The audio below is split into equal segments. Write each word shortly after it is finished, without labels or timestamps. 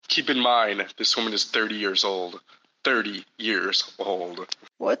Keep in mind, this woman is 30 years old. 30 years old.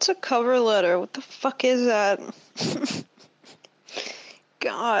 What's a cover letter? What the fuck is that?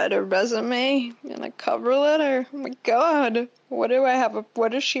 God, a resume and a cover letter? Oh my god. What do I have?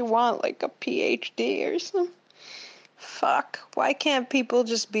 What does she want? Like a PhD or something? Fuck. Why can't people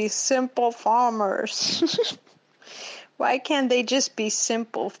just be simple farmers? Why can't they just be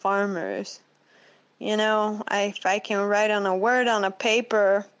simple farmers? You know, if I can write on a word on a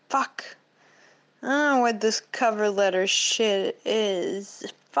paper, fuck. I don't know what this cover letter shit is.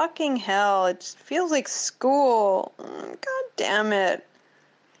 Fucking hell, it feels like school. God damn it.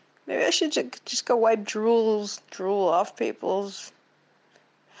 Maybe I should just go wipe drool off people's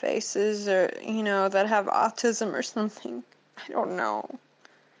faces, or, you know, that have autism or something. I don't know.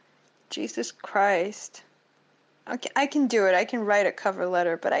 Jesus Christ. Okay, I can do it. I can write a cover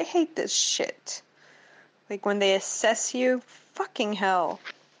letter, but I hate this shit. Like when they assess you, fucking hell.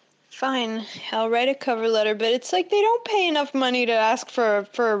 Fine, I'll write a cover letter, but it's like they don't pay enough money to ask for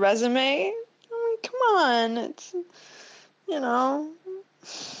a resume. I mean, come on. It's, you know,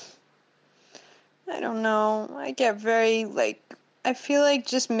 I don't know. I get very, like, I feel like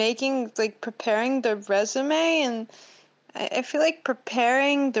just preparing the resume, and I feel like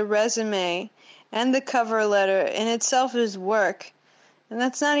preparing the resume and the cover letter in itself is work. And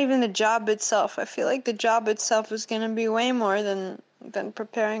that's not even the job itself. I feel like the job itself is going to be way more than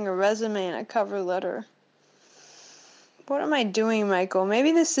preparing a resume and a cover letter. What am I doing, Michael?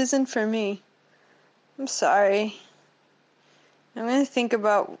 Maybe this isn't for me. I'm sorry. I'm going to think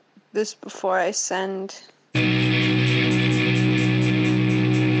about this before I send. Well,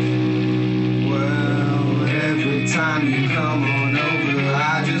 every time you come on over,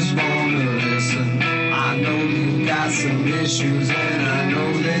 I just want to listen. I know you got some issues, and I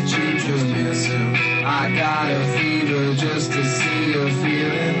know that you just miss him. I got a fever just to see you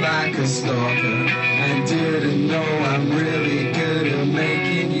feeling like a stalker, and didn't know I'm really good at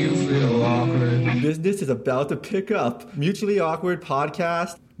making you feel awkward. Business is about to pick up. Mutually Awkward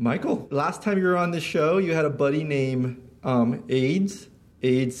Podcast. Michael, last time you were on the show, you had a buddy named AIDS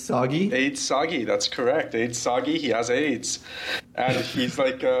Soggy. AIDS Soggy, that's correct. AIDS Soggy, he has AIDS. And he's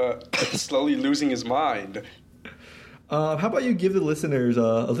like slowly losing his mind. How about you give the listeners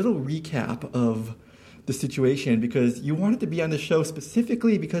a little recap of the situation, because you wanted to be on the show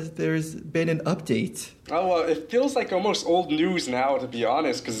specifically because there's been an update. Oh, well, it feels like almost old news now, to be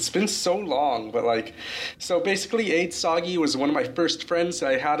honest, because it's been so long. But, so basically, AIDS Soggy was one of my first friends that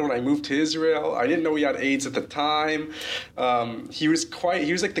I had when I moved to Israel. I didn't know he had AIDS at the time. He was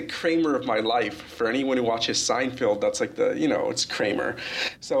like the Kramer of my life. For anyone who watches Seinfeld, that's like it's Kramer.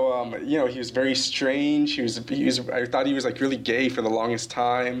 So, he was very strange. I thought he was, like, really gay for the longest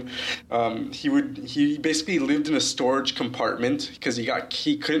time. He basically lived in a storage compartment because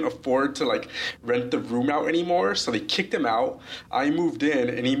he couldn't afford to, like, rent the room out anymore, so they kicked him out. I moved in,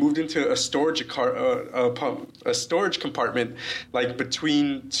 and he moved into a storage compartment, like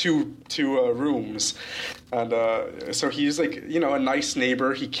between two rooms. And so he's like, a nice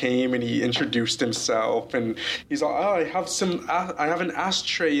neighbor. He came and he introduced himself, and he's like, oh, I have an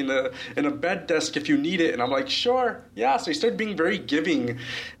ashtray in a bed desk if you need it. And I'm like, sure, yeah. So he started being very giving,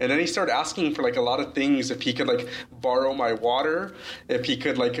 and then he started asking for, like, a lot of things. If he could, like, borrow my water, if he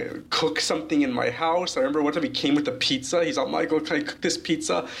could, like, cook something in my house. I remember one time he came with a pizza. He's like, Michael, can I cook this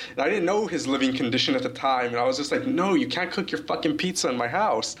pizza? And I didn't know his living condition at the time, and I was just like, no, you can't cook your fucking pizza in my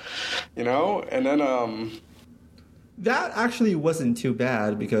house, And then that actually wasn't too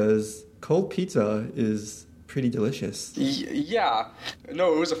bad, because cold pizza is pretty delicious. Yeah.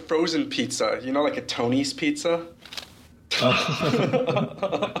 No, it was a frozen pizza, like a Tony's pizza.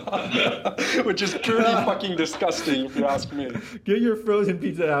 Which is pretty fucking disgusting, if you ask me. Get your frozen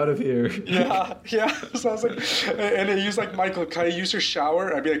pizza out of here. Yeah. So I was like, and he was like, Michael, can I use your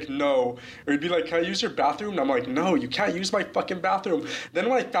shower? I'd be like, no. Or he'd be like, can I use your bathroom? And I'm like, no, you can't use my fucking bathroom. Then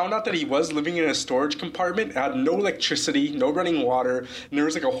when I found out that he was living in a storage compartment, it had no electricity, no running water, and there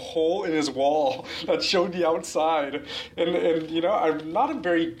was like a hole in his wall that showed the outside. And I'm not a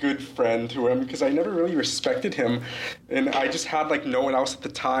very good friend to him because I never really respected him. And I just had, like, no one else at the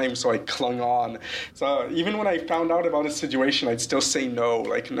time, so I clung on. So even when I found out about his situation, I'd still say no.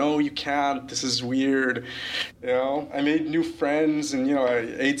 Like, no, you can't. This is weird. I made new friends, and,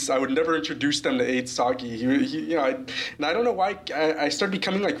 I would never introduce them to AIDS Soggy. And I don't know why I started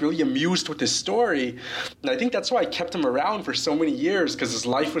becoming, like, really amused with his story. And I think that's why I kept him around for so many years, because his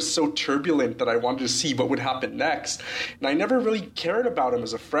life was so turbulent that I wanted to see what would happen next. And I never really cared about him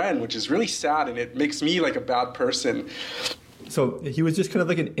as a friend, which is really sad, and it makes me, like, a bad person. So he was just kind of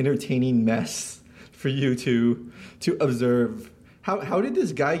like an entertaining mess for you to observe How did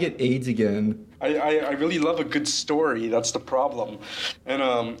this guy get AIDS again? I really love a good story. That's the problem.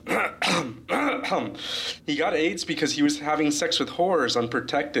 And he got AIDS because he was having sex with whores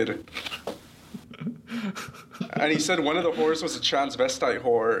unprotected. And he said one of the whores was a transvestite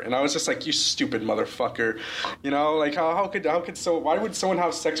whore, and I was just like, "You stupid motherfucker," you know, like why would someone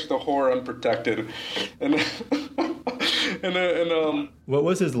have sex with a whore unprotected? And what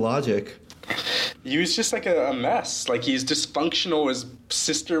was his logic? He was just like a mess. Like, he's dysfunctional. His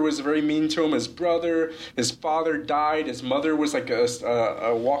sister was very mean to him. His brother, his father died. His mother was like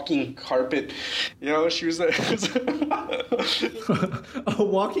a walking carpet. You know, she was a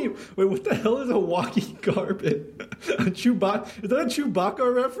walking. Wait, what the hell is a walking carpet? Chewbacca? Is that a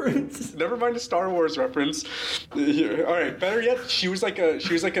Chewbacca reference? Never mind a Star Wars reference. Here, all right, better yet, she was like a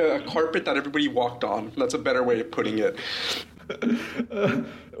carpet that everybody walked on. That's a better way of putting it.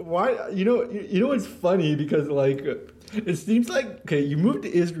 Why? You know it's funny because like it seems like you moved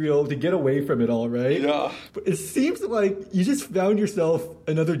to Israel to get away from it all, right? Yeah. But it seems like you just found yourself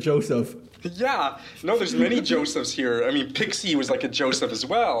another Joseph. Yeah. No, there's many Josephs here. I mean, Pixie was like a Joseph as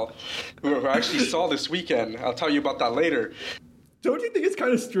well, who I actually saw this weekend. I'll tell you about that later. Don't you think it's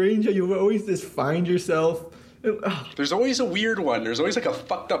kind of strange how you always just find yourself? There's always a weird one. There's always like a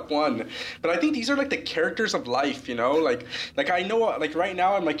fucked up one. But I think these are like the characters of life, you know? Like I know, like right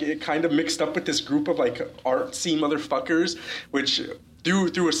now I'm like kind of mixed up with this group of like artsy motherfuckers, which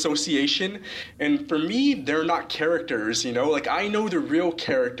through association, and for me they're not characters, you know. Like, I know the real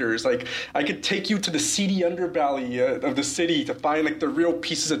characters. Like, I could take you to the seedy underbelly of the city to find like the real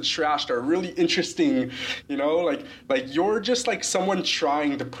pieces of trash that are really interesting, you know. Like you're just like someone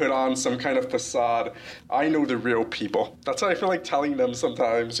trying to put on some kind of facade. I know the real people. That's what I feel like telling them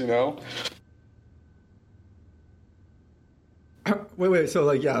sometimes, you know. Wait. So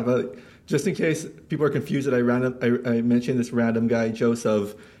like, yeah, but just in case people are confused that I mentioned this random guy,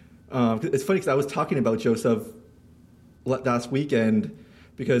 Joseph. It's funny because I was talking about Joseph last weekend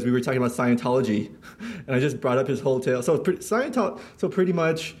because we were talking about Scientology, and I just brought up his whole tale. So pretty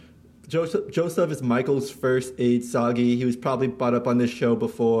much, Joseph is Michael's first AIDS soggy. He was probably brought up on this show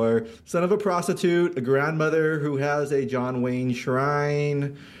before. Son of a prostitute, a grandmother who has a John Wayne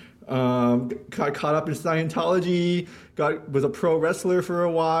shrine. Got caught up in Scientology, was a pro wrestler for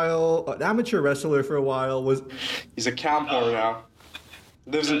a while, an amateur wrestler for a while. He's a cam whore now.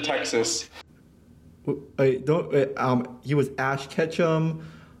 Lives in Texas. He was Ash Ketchum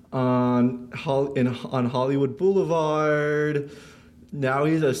on Hollywood Boulevard. Now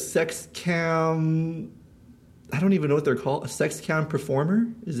he's a sex cam. I don't even know what they're called. A sex cam performer?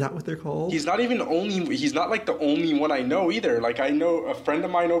 Is that what they're called? He's not like the only one I know either. Like, I know a friend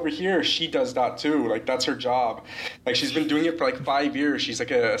of mine over here, she does that too. Like, that's her job. Like, she's been doing it for like 5 years. She's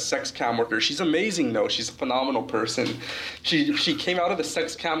like a sex cam worker. She's amazing though. She's a phenomenal person. She came out of the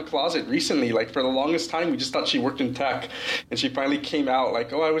sex cam closet recently. Like, for the longest time, we just thought she worked in tech. And she finally came out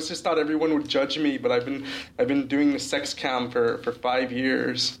like, I was just thought everyone would judge me, but I've been doing the sex cam for 5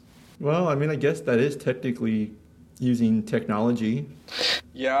 years. Well, I mean, I guess that is technically using technology.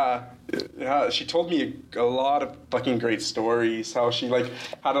 Yeah. She told me a lot of fucking great stories. How she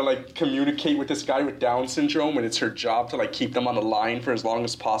how to communicate with this guy with Down syndrome, and it's her job to keep them on the line for as long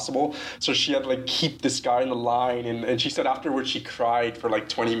as possible. So she had to keep this guy on the line, and she said afterwards she cried for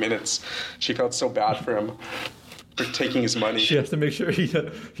 20 minutes. She felt so bad for him. For taking his money. She has to make sure she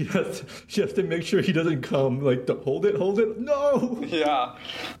has to make sure he doesn't come. Hold it. No. Yeah,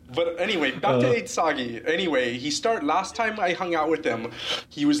 but anyway, back to Aidsagi. Anyway, last time I hung out with him,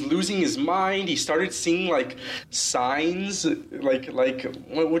 he was losing his mind. He started seeing signs,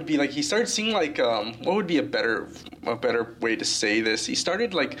 what would be he started seeing what would be a better way to say this? He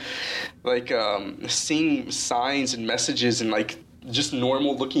started seeing signs and messages and just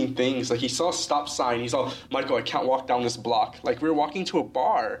normal looking things. He saw a stop sign. He's all, Michael, I can't walk down this block. We were walking to a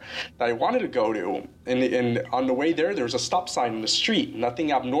bar that I wanted to go to, and on the way there was a stop sign in the street,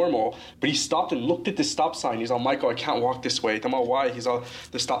 nothing abnormal, but he stopped and looked at the stop sign. He's all, Michael, I can't walk this way. I'm all, why? He's all,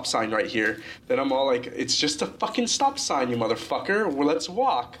 the stop sign right here. Then I'm all it's just a fucking stop sign, you motherfucker. Well, let's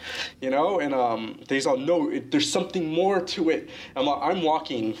walk, and he's all, no, there's something more to it. I'm all, I'm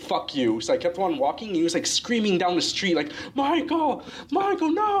walking, fuck you. So I kept on walking. He was screaming down the street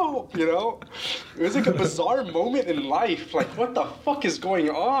Michael, no! It was a bizarre moment in life. What the fuck is going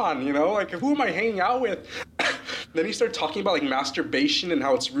on? Who am I hanging out with? Then he started talking about masturbation and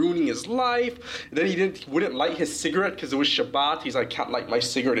how it's ruining his life. And then he wouldn't light his cigarette because it was Shabbat. He's like, can't light my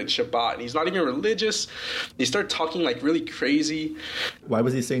cigarette at Shabbat. And he's not even religious. He started talking really crazy. Why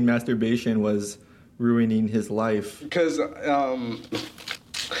was he saying masturbation was ruining his life? Because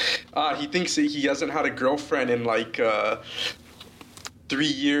he thinks he hasn't had a girlfriend in 3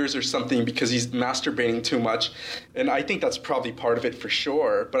 years or something because he's masturbating too much. And I think that's probably part of it for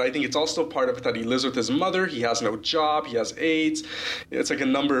sure. But I think it's also part of it that he lives with his mother. He has no job. He has AIDS. It's like a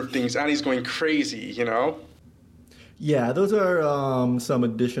number of things. And he's going crazy, you know? Yeah, those are some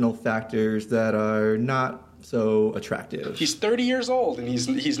additional factors that are not so attractive. He's 30 years old, and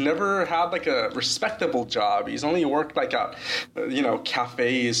he's never had like a respectable job. He's only worked like at,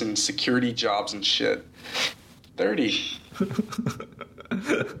 cafes and security jobs and shit. 30.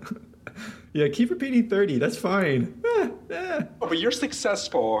 Yeah, keep repeating 30. That's fine. Oh, but you're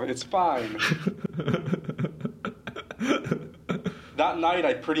successful. It's fine. That night,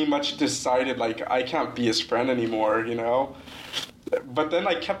 I pretty much decided, like, I can't be his friend anymore, you know? But then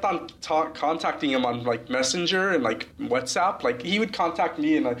I kept on contacting him on, like, Messenger and, like, WhatsApp. Like, he would contact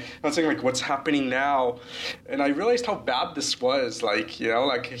me, and I was saying, like, what's happening now? And I realized how bad this was. Like, you know,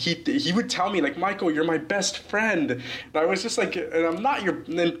 like, he would tell me, like, Michael, you're my best friend. And I was just like, and I'm not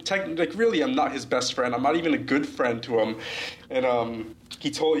really, I'm not his best friend. I'm not even a good friend to him. And,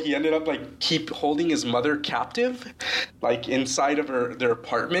 he ended up like keep holding his mother captive, like inside of their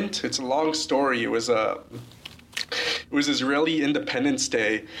apartment. It's a long story. It was Israeli Independence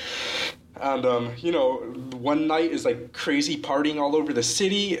Day. And, one night is like crazy partying all over the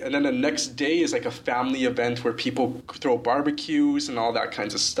city. And then the next day is like a family event where people throw barbecues and all that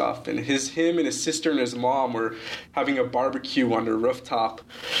kinds of stuff. And him and his sister and his mom were having a barbecue on the rooftop.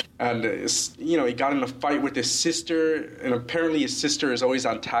 And, he got in a fight with his sister. And apparently his sister is always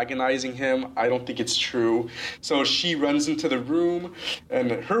antagonizing him. I don't think it's true. So she runs into the room.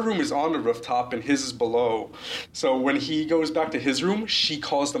 And her room is on the rooftop and his is below. So when he goes back to his room, she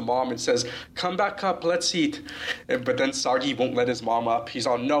calls the mom and says, come back up, let's eat. But then Sagi won't let his mom up. He's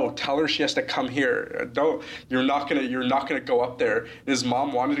all, no, tell her she has to come here. Don't, you're not gonna go up there. And his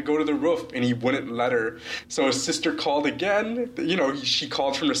mom wanted to go to the roof and he wouldn't let her. So his sister called again. She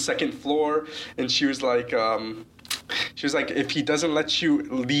called from the second floor and she was like, if he doesn't let you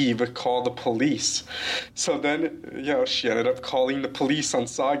leave, call the police. So then, she ended up calling the police on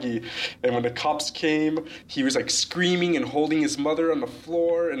Sagi. And when the cops came, he was like screaming and holding his mother on the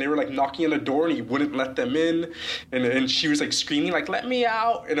floor. And they were like knocking on the door and he wouldn't let them in. And she was like screaming like, let me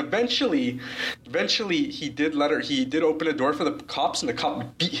out. And eventually he did open the door for the cops, and the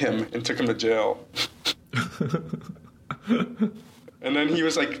cop beat him and took him to jail. And then he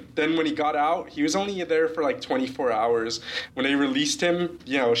was like, when he got out, he was only there for like 24 hours. When they released him,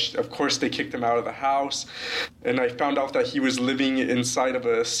 of course they kicked him out of the house. And I found out that he was living inside of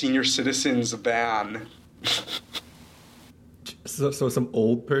a senior citizen's van. So some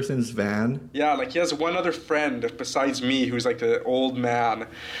old person's van? Yeah, like he has one other friend besides me who's like the old man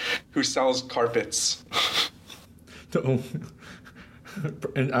who sells carpets.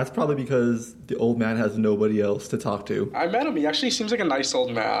 And that's probably because the old man has nobody else to talk to. I met him. He actually seems like a nice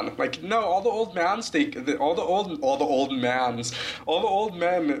old man. Like, no, all the old men,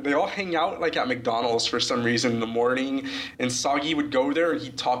 they all hang out like at McDonald's for some reason in the morning. And Sagi would go there and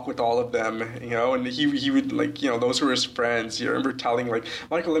he'd talk with all of them, and he would like, those were his friends. I remember telling like,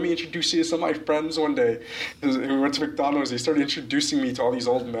 Michael, let me introduce you to some of my friends one day. And we went to McDonald's. He started introducing me to all these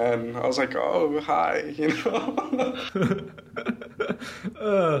old men. I was like, oh, hi,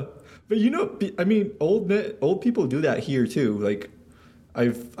 But I mean, old people do that here too. Like,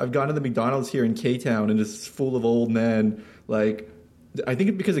 I've gone to the McDonald's here in K-Town and it's full of old men. Like, I think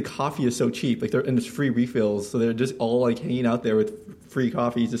it's because the coffee is so cheap. Like, and there's free refills, so they're just all like hanging out there with free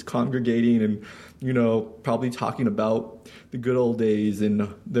coffees, just congregating and probably talking about the good old days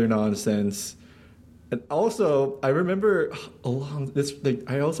and their nonsense. And also, I remember just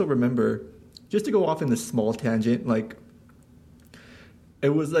to go off in this small tangent, like. It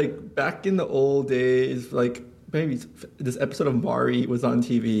was like back in the old days, like maybe this episode of Mari was on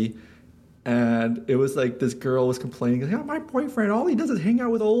TV, and it was like this girl was complaining, like, my boyfriend, all he does is hang out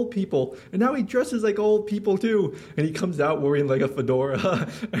with old people, and now he dresses like old people too, and he comes out wearing like a fedora,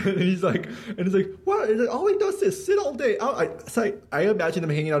 and he's like, what? All he does is sit all day. I imagine them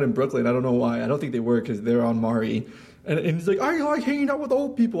hanging out in Brooklyn. I don't know why. I don't think they were because they're on Mari. And he's like, I like hanging out with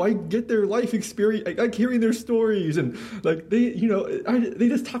old people. I get their life experience. I like hearing their stories, and like they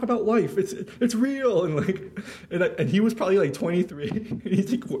just talk about life. It's real, and he was probably like 23. And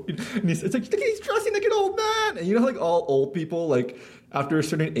he's like, it's like he's dressing like an old man. And like all old people, like after a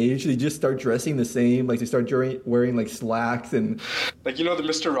certain age, they just start dressing the same. Like they start wearing like slacks and like the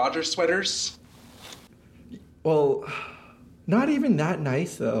Mr. Rogers sweaters. Well. Not even that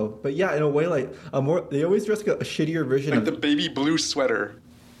nice though, but yeah, in a way, like they always dress like a shittier version of the baby blue sweater.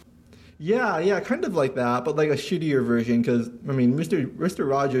 Yeah, kind of like that, but like a shittier version. Because I mean, Mr.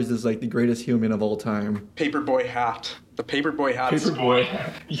 Rogers is like the greatest human of all time. Paperboy hat. The paperboy hat.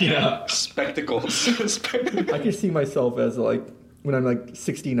 Paperboy. Yeah. Spectacles. I can see myself as like when I'm like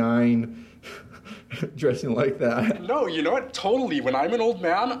 69. Dressing like that. No, you know what? Totally. When I'm an old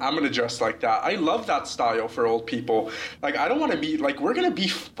man, I'm going to dress like that. I love that style for old people. Like, I don't want to be, like, we're going to be,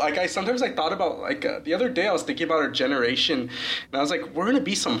 like, sometimes I thought about, like, the other day I was thinking about our generation, and I was like, we're going to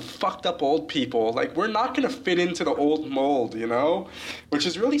be some fucked up old people. Like, we're not going to fit into the old mold, you know? Which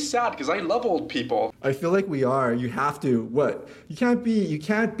is really sad, because I love old people. I feel like we are. You have to. What? You can't be you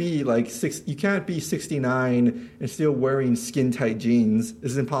can't be 69 and still wearing skin-tight jeans.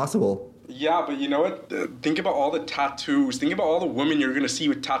 This is impossible. Yeah, but you know what? Think about all the tattoos. Think about all the women you're going to see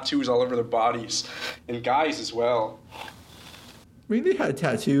with tattoos all over their bodies. And guys as well. I mean, they had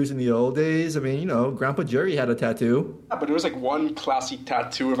tattoos in the old days. I mean, you know, Grandpa Jerry had a tattoo. Yeah, but it was like one classy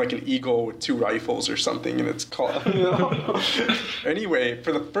tattoo of like an eagle with 2 rifles or something, and it's called, you know? Anyway,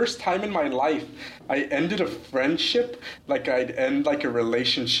 for the first time in my life, I ended a friendship like I'd end like a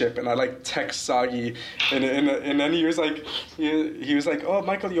relationship, and I like text Sagi, and then he was like, oh,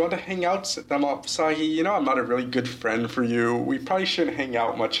 Michael, you want to hang out? I'm like, Sagi, you know, I'm not a really good friend for you. We probably shouldn't hang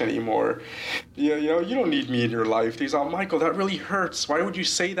out much anymore. You know, you don't need me in your life. He's like, Michael, that really hurts. Why would you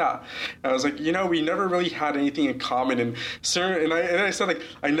say that? And I was like, you know, we never really had anything in common. And I said, like,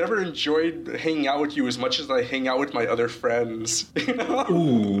 I never enjoyed hanging out with you as much as I hang out with my other friends. You know?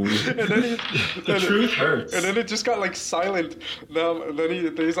 Ooh. And then the truth hurts. And then it just got like silent. And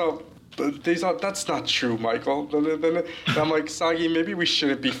then he's all, that's not true, Michael. Then I'm like, Sagi, maybe we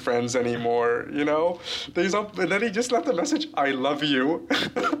shouldn't be friends anymore, you know? And then he just left a message, I love you.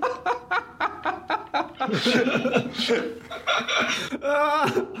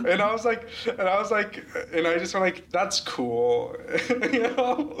 And I was like, and I just went like, that's cool, you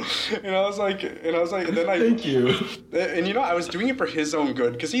know. And I was like, and then thank you. And you know, I was doing it for his own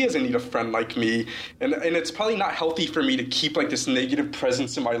good because he doesn't need a friend like me, and it's probably not healthy for me to keep like this negative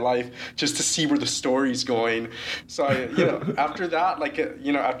presence in my life just to see where the story's going. So after that,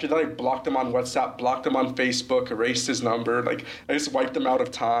 I blocked him on WhatsApp, blocked him on Facebook, erased his number, like I just wiped him out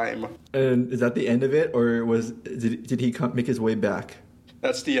of time. And is that the end of it, or did he make his way back?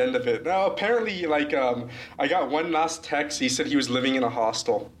 That's the end of it. No, apparently, I got one last text. He said he was living in a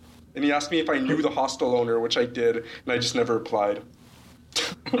hostel. And he asked me if I knew the hostel owner, which I did, and I just never replied.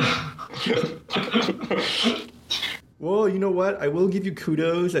 Well, you know what? I will give you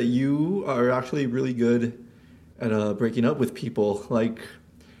kudos that you are actually really good at breaking up with people. Like,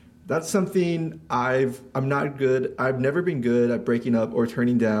 that's something I'm not good. I've never been good at breaking up or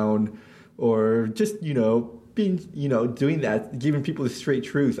turning down or just, being, doing that, giving people the straight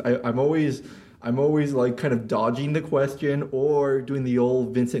truth. I'm always like kind of dodging the question or doing the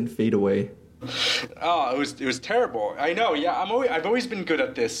old Vincent fadeaway. Oh, it was terrible. I know. Yeah, I've always been good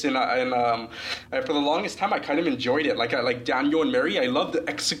at this, and for the longest time I kind of enjoyed it. Like Daniel and Mary, I love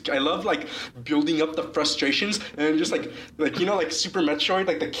like building up the frustrations and just like Super Metroid,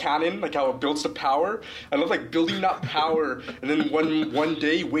 like the cannon, like how it builds the power. I love like building that power, and then one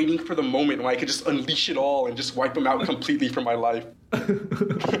day waiting for the moment when I could just unleash it all and just wipe them out completely from my life.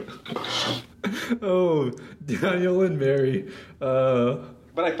 Oh, Daniel and Mary.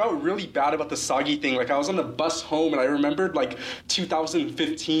 But I felt really bad about the Sagi thing. Like, I was on the bus home, and I remembered,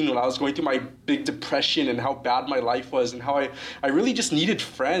 2015 when I was going through my big depression and how bad my life was and how I really just needed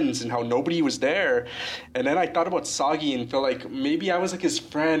friends and how nobody was there. And then I thought about Sagi and felt like maybe I was, his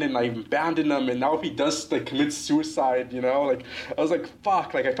friend, and I abandoned him, and now if he does, commit suicide, I was like,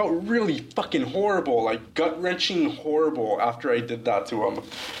 fuck. I felt really fucking horrible, gut-wrenching horrible after I did that to him.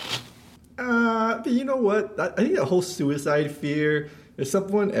 But you know what? I think that whole suicide fear is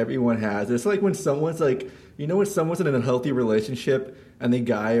something everyone has. It's like when someone's when someone's in an unhealthy relationship and the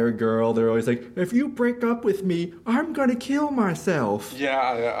guy or girl, they're always like, if you break up with me, I'm going to kill myself.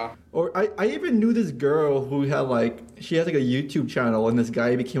 Yeah. Or I even knew this girl who had she has a YouTube channel, and this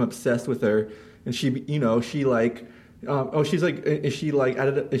guy became obsessed with her, and she's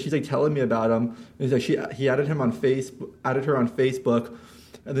telling me about him. And he added her on Facebook,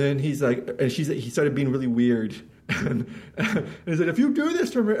 and then he started being really weird. And he said, if you do this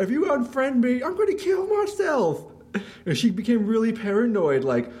to me, if you unfriend me, I'm going to kill myself. And she became really paranoid,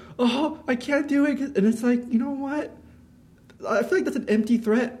 oh, I can't do it. And it's like, you know what? I feel like that's an empty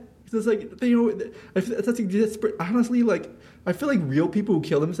threat. It's honestly, I feel like real people who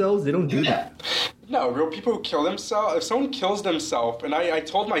kill themselves, they don't do that. No, real people who kill themselves, if someone kills themselves, and I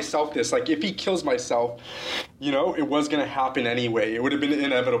told myself this, if he kills myself, it was going to happen anyway. It would have been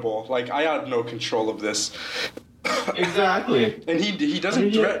inevitable. I had no control of this. Exactly. And he doesn't I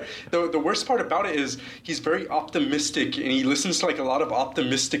mean, dread. The worst part about it is he's very optimistic, and he listens to like a lot of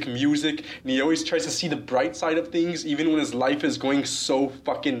optimistic music, and he always tries to see the bright side of things, even when his life is going so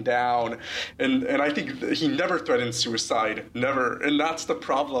fucking down. And I think he never threatens suicide, never, and that's the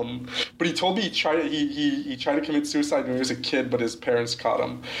problem. But he told me he tried to commit suicide when he was a kid, but his parents caught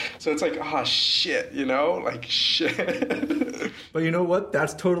him. So it's like, shit, like shit. But you know what?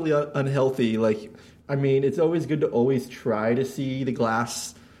 That's totally unhealthy. Like, I mean, it's always good to always try to see the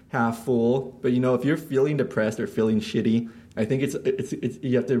glass half full. But if you're feeling depressed or feeling shitty, I think it's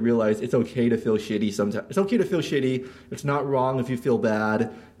you have to realize it's okay to feel shitty sometimes. It's okay to feel shitty. It's not wrong if you feel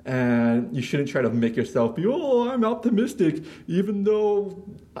bad. And you shouldn't try to make yourself be, I'm optimistic, even though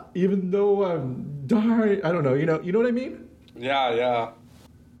I'm dying. I don't know. You know what I mean? Yeah.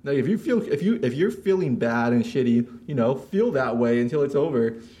 Like if you're feeling bad and shitty, feel that way until it's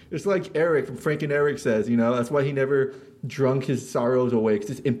over. It's like Eric from Frank and Eric says, that's why he never drunk his sorrows away,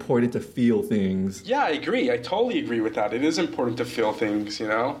 because it's important to feel things. Yeah, I agree. I totally agree with that. It is important to feel things,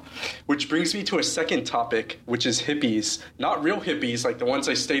 Which brings me to a second topic, which is hippies. Not real hippies like the ones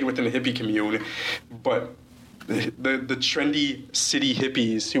I stayed with in the hippie commune, but the trendy city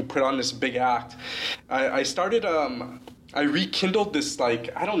hippies who put on this big act. I rekindled this, I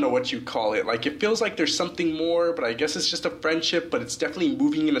don't know what you call it. It feels like there's something more, but I guess it's just a friendship, but it's definitely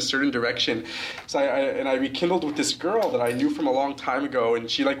moving in a certain direction. So I rekindled with this girl that I knew from a long time ago, and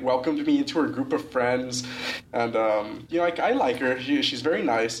she, welcomed me into her group of friends. And, I like her. She's very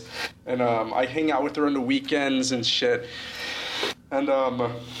nice. And I hang out with her on the weekends and shit. And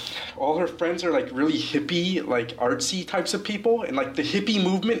all her friends are really hippie, artsy types of people, and the hippie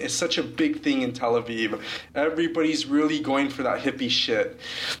movement is such a big thing in Tel Aviv. Everybody's really going for that hippie shit,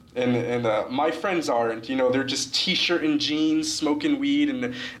 and my friends aren't. They're just t-shirt and jeans, smoking weed,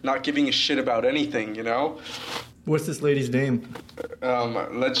 and not giving a shit about anything. What's this lady's name?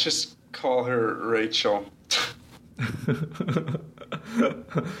 Let's just call her Rachel.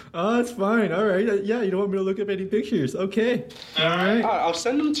 Oh, that's fine. All right. Yeah, you don't want me to look up any pictures. Okay. All right. I'll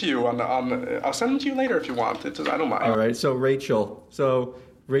send them to you I'll send them to you later if you want. I don't mind. All right. So Rachel,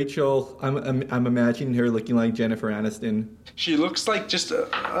 I'm imagining her looking like Jennifer Aniston. She looks like just a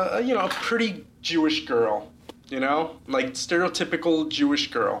pretty Jewish girl. Stereotypical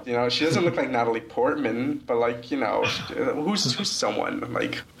Jewish girl. She doesn't look like Natalie Portman, but who's someone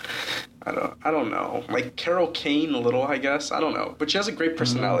I don't know. Carol Kane a little, I guess. I don't know. But she has a great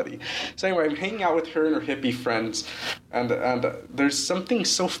personality. So anyway, I'm hanging out with her and her hippie friends, and there's something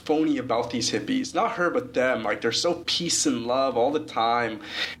so phony about these hippies. Not her, but them. They're so peace and love all the time.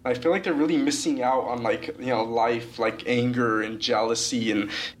 And I feel like they're really missing out on life, anger and jealousy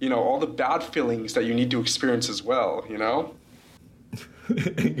and all the bad feelings that you need to experience as well. Yeah.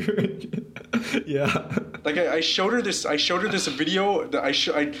 I showed her this video that I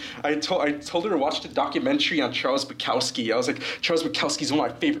told her to watch the documentary on Charles Bukowski. I was like, Charles Bukowski's one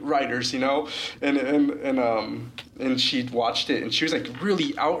of my favorite writers, and she'd watched it, and she was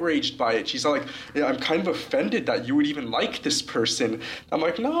really outraged by it. She's like, yeah, I'm kind of offended that you would even like this person. I'm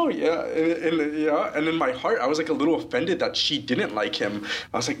like, no, yeah, and in my heart I was a little offended that she didn't like him.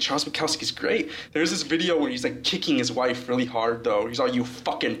 I was like, Charles Bukowski's great. There's this video where he's kicking his wife really hard though. He's like, you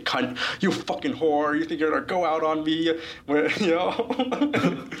fucking cunt, you fucking whore, you think you're gonna go out on me? Where, I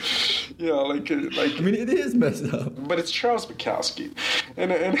mean, it is messed up. But it's Charles Bukowski,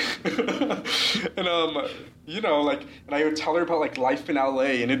 and and I would tell her about life in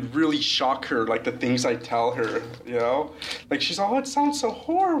LA, and it'd really shock her, the things I tell her, she's all, it sounds so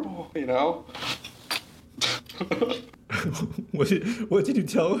horrible, What did you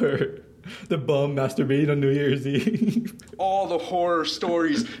tell her? The bum masturbating on New Year's Eve. All the horror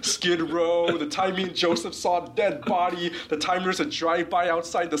stories. Skid Row, the time me and Joseph saw a dead body, the time there's a drive-by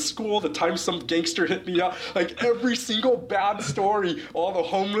outside the school, the time some gangster hit me up. Every single bad story. All the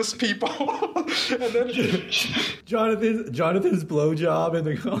homeless people. And then Jonathan's blowjob in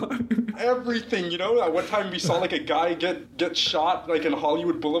the car. Everything, At one time we saw a guy get shot in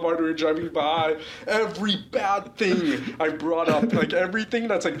Hollywood Boulevard we were driving by. Every bad thing I brought up. Everything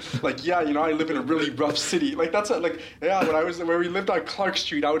that's yeah, I live in a really rough city. That's when we lived on Clark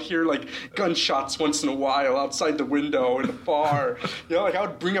Street out here, gunshots once in a while outside the window in the bar. I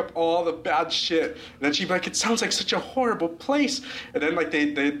would bring up all the bad shit. And then she'd be like, it sounds like such a horrible place. And then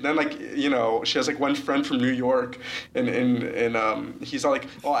she has one friend from New York, and he's all like,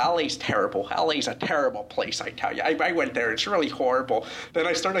 oh, LA's terrible. LA's a terrible place, I tell you. I went there. It's really horrible. Then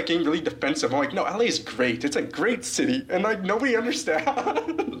I started getting really defensive. I'm like, no, LA's great. It's a great city. And nobody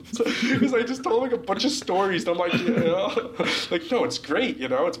understands. Because I just told a bunch of stories. And I'm like, no, it's great.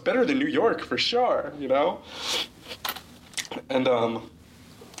 It's better than New York for sure. And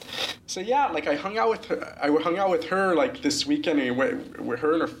so yeah, like I hung out with her. I hung out with her like this weekend. And we went with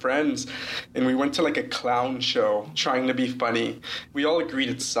her and her friends, and we went to like a clown show, trying to be funny. We all agreed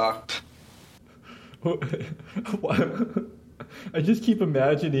it sucked. I just keep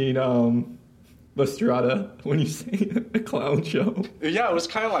imagining Lestrada when you say a clown show. Yeah, it was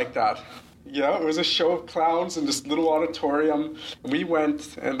kind of like that. Yeah, it was a show of clowns in this little auditorium. We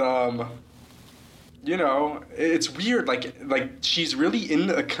went, and you know, it's weird. Like she's really in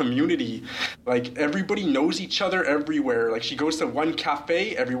a community. Like everybody knows each other everywhere. Like she goes to one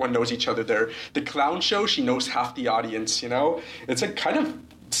cafe, everyone knows each other there. The clown show, she knows half the audience. You know, it's like kind of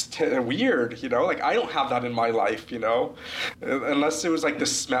weird, you know, like I don't have that in my life, you know, unless it was like the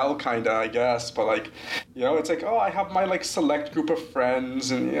smell kind of, I guess, but like, you know, it's like, oh, I have my like select group of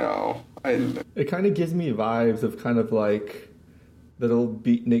friends, and you know, it kind of gives me vibes of kind of like little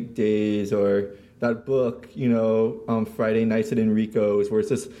beatnik days, or that book, you know, Friday Nights at Enrico's, where it's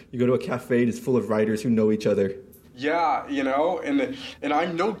just you go to a cafe that's full of writers who know each other. Yeah, you know, and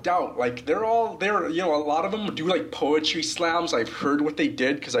I'm no doubt, like, they're, you know, a lot of them do, like, poetry slams. I've heard what they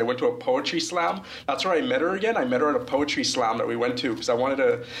did because I went to a poetry slam. That's where I met her again. I met her at a poetry slam that we went to because I wanted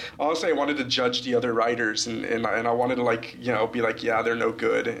to judge the other writers, and I wanted to, like, you know, be like, yeah, they're no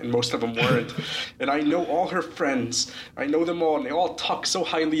good, and most of them weren't. And I know all her friends. I know them all, and they all talk so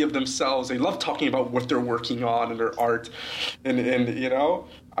highly of themselves. They love talking about what they're working on and their art, and you know,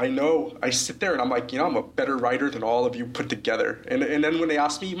 I sit there and I'm like, you know, I'm a better writer than all of you put together. And then when they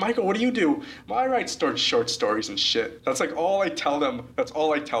ask me, Michael, what do you do? Well, I write short stories and shit. That's like all I tell them. That's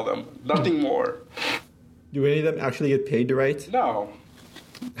all I tell them. Nothing more. Do any of them actually get paid to write? No.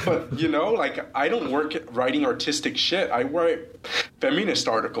 But, you know, like, I don't work at writing artistic shit. I write feminist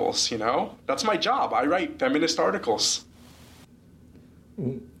articles, you know? That's my job. I write feminist articles.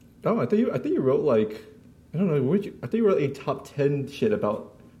 Oh, I think you wrote, like, I don't know, I think you wrote a top 10 shit about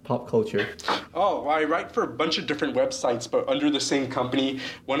pop culture. Oh, well, I write for a bunch of different websites, but under the same company.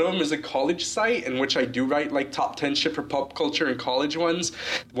 One of them is a college site in which I do write like top 10 shit for pop culture and college ones.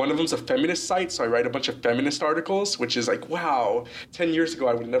 One of them's a feminist site, so I write a bunch of feminist articles, which is like, wow, 10 years ago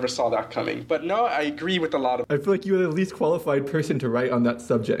I would never saw that coming. But no, I agree with a lot of... I feel like you were the least qualified person to write on that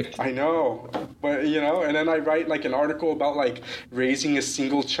subject. I know, but you know, and then I write like an article about like raising a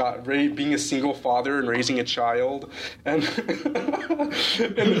single child, being a single father and raising a child, and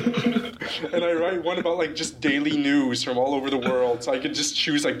and I write one about like just daily news from all over the world, so I could just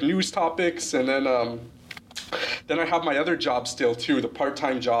choose like news topics, and then I have my other job still too, the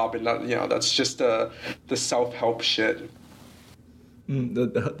part-time job, and that, you know, that's just the self-help shit.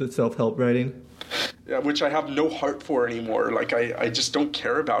 The self-help writing. Yeah, which I have no heart for anymore. Like I just don't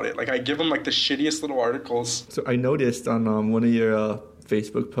care about it. Like I give them like the shittiest little articles. So I noticed on one of your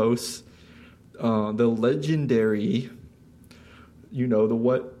Facebook posts, the legendary. You know,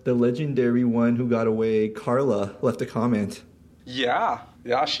 the legendary one who got away, Carla, left a comment. Yeah,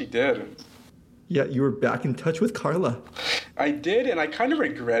 she did. Yeah, you were back in touch with Carla. I did, and I kind of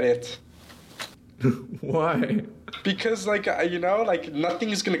regret it. Why? Because, like, you know, like,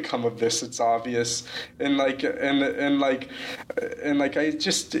 nothing's gonna come of this, it's obvious. And, like, I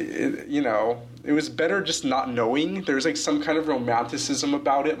just, you know, it was better just not knowing. There's, like, some kind of romanticism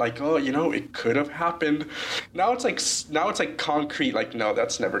about it, like, oh, you know, it could have happened. Now it's, like, concrete, like, no,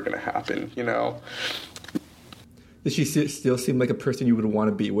 that's never gonna happen, you know? Does she still seem like a person you would want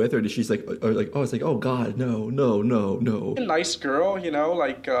to be with, or does she's like, oh, it's like, oh God, no. A nice girl, you know,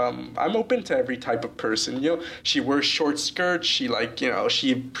 like, I'm open to every type of person, you know. She wears short skirts, she, like, you know,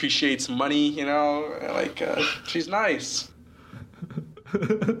 she appreciates money, you know, like, she's nice.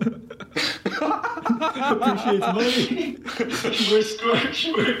 Appreciates money.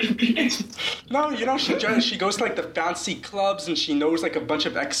 No, you know, she goes to like the fancy clubs, and she knows like a bunch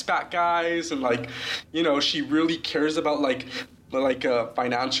of expat guys, and like, you know, she really cares about like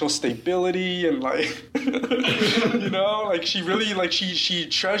financial stability, and like, you know, like she really, like, she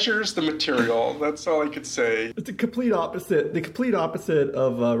treasures the material. That's all I could say. It's the complete opposite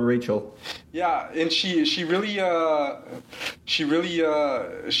of Rachel. Yeah, and she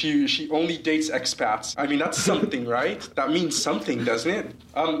only dates expats. I mean, that's something, right? That means something, doesn't it?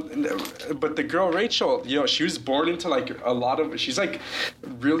 But the girl Rachel, you know, she was born into like she's like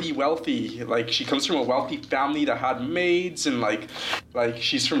really wealthy. Like, she comes from a wealthy family that had maids, and like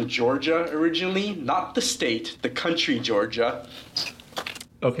she's from Georgia originally, not the state, the country Georgia.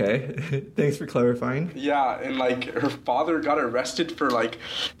 Okay, thanks for clarifying. Yeah, and like her father got arrested for like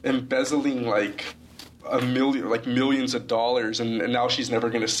embezzling like millions of dollars, and now she's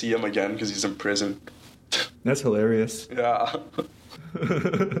never gonna see him again because he's in prison.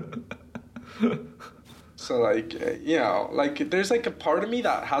 So, like, like, there's, like, a part of me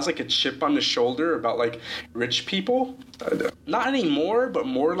that has, like, a chip on the shoulder about, like, rich people. Not anymore, but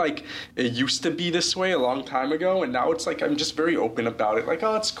more like it used to be this way a long time ago, and now it's, like, I'm just very open about it. Like,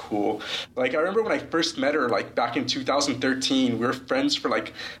 oh, it's cool. Like, I remember when I first met her, like, back in 2013, we were friends for,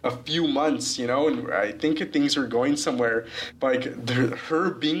 like, a few months, and I think things were going somewhere. But, like,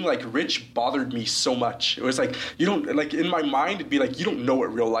 her being, like, rich bothered me so much. It was, like, you don't, like, in my mind, it'd be, like, you don't know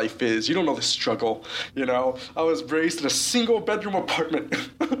what real life is. You don't know the struggle, I was raised in a single-bedroom apartment.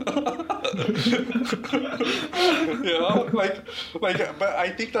 But I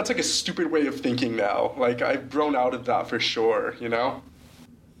think that's, like, a stupid way of thinking now. Like, I've grown out of that for sure,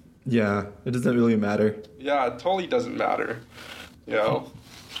 Yeah, it doesn't really matter. Yeah, it totally doesn't matter, Yeah,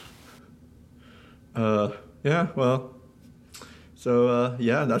 well, so,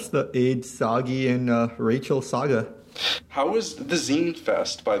 that's the Aid, Soggy, and Rachel saga. How was the Zine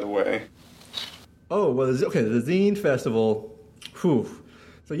Fest, by the way? Oh, well, the Zine Festival. Whew.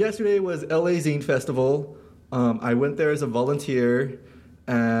 So yesterday was LA Zine Festival. I went there as a volunteer,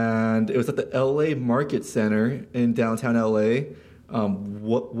 and it was at the LA Market Center in downtown LA.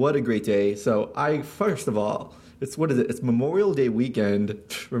 What a great day. So first of all, it's Memorial Day weekend.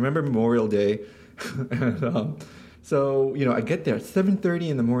 Remember Memorial Day? And, so, I get there at 7:30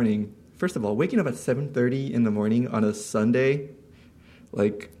 in the morning. First of all, waking up at 7:30 in the morning on a Sunday,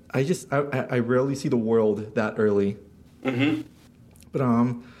 like, I rarely see the world that early. Mm-hmm. But,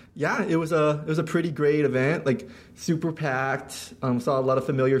 yeah, it was a pretty great event, like, super packed, saw a lot of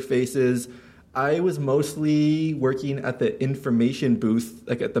familiar faces. I was mostly working at the information booth,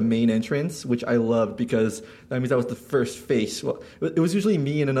 like at the main entrance, which I loved because that means I was the first face. Well, it was usually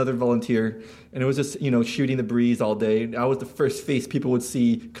me and another volunteer, and it was just, shooting the breeze all day. I was the first face people would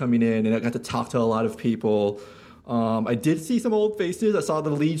see coming in, and I got to talk to a lot of people. I did see some old faces. I saw the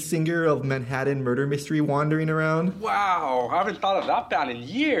lead singer of Manhattan Murder Mystery wandering around. Wow, I haven't thought of that band in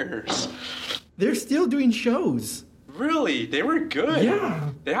years. They're still doing shows. Really? They were good. Yeah.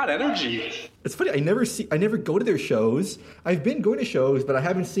 They had energy. It's funny, I never go to their shows. I've been going to shows, but I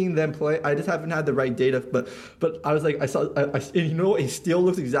haven't seen them play. I just haven't had the right data. But I was like, he still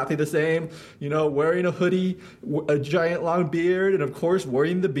looks exactly the same. Wearing a hoodie, a giant long beard, and of course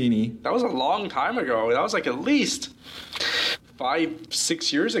wearing the beanie. That was a long time ago. That was like at least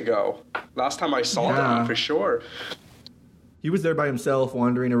 5-6 years ago. Last time I saw them, for sure. He was there by himself,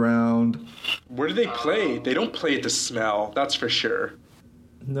 wandering around. Where do they play? They don't play at the Smell, that's for sure.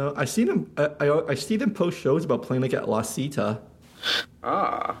 No, I see them. I see them post shows about playing like at La Cita.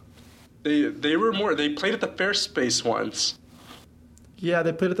 Ah, they were more. They played at the Fair Space once. Yeah,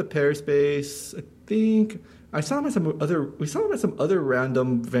 they played at the Fair Space. I think I saw them at some other. We saw them at some other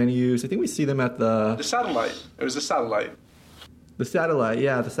random venues. I think we see them at the Satellite. It was the Satellite. The Satellite,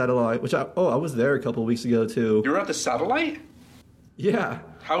 yeah, the Satellite. Which I was there a couple of weeks ago too. You were at the Satellite? Yeah.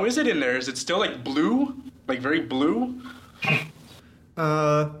 How is it in there? Is it still like blue? Like very blue?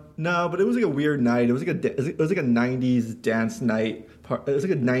 No, but it was like a weird night. It was like a 90s dance night. It was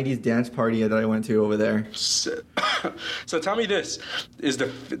like a 90s dance party that I went to over there. So tell me this: is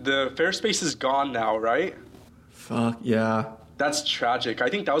the Fair Space is gone now, right? Fuck yeah. That's tragic. I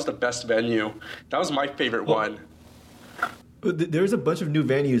think that was the best venue. That was my favorite one. There's a bunch of new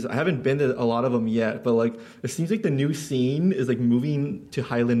venues. I haven't been to a lot of them yet, but like it seems like the new scene is like moving to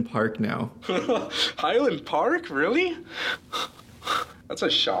Highland Park now. Highland Park, really? That's a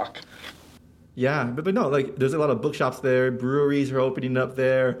shock. Yeah, but no, like there's a lot of bookshops there. Breweries are opening up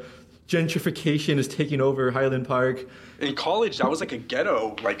there. Gentrification is taking over Highland Park. In college, that was like a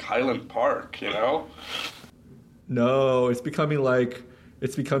ghetto, like Highland Park, No, it's becoming like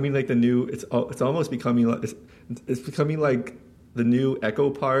the new. It's almost becoming like it's becoming like the new Echo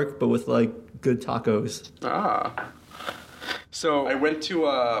Park, but with like good tacos. Ah. So I went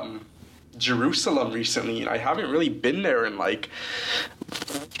to Jerusalem recently, and I haven't really been there in like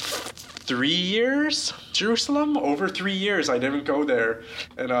 3 years. Jerusalem, over 3 years. I didn't go there,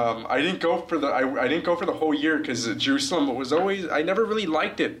 and I didn't go for the whole year because Jerusalem was always. I never really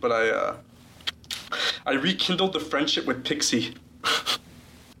liked it, but I rekindled the friendship with Pixie.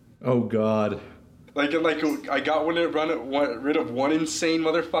 Oh God. Like I got rid of one insane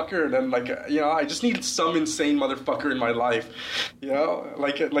motherfucker, and then I just needed some insane motherfucker in my life,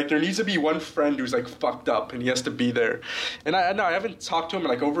 like there needs to be one friend who's like fucked up and he has to be there. And I haven't talked to him in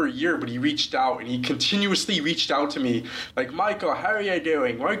like over a year, but he reached out and he continuously reached out to me like, Michael, how are you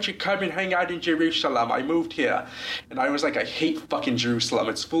doing? Why don't you come and hang out in Jerusalem? I moved here. And I was like, I hate fucking Jerusalem.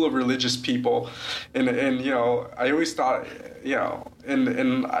 It's full of religious people, and I always thought,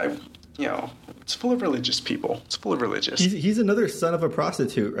 and it's full of religious people. It's full of religious. He's another son of a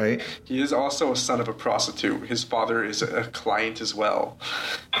prostitute, right? He is also a son of a prostitute. His father is a client as well.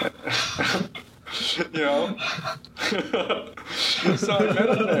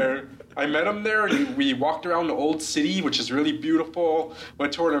 So I met him there. And we walked around the old city, which is really beautiful.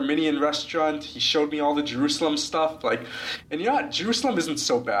 Went to an Armenian restaurant. He showed me all the Jerusalem stuff. And you know what? Jerusalem isn't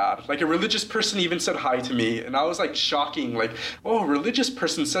so bad. Like, a religious person even said hi to me. And I was, like, shocking. Like, oh, a religious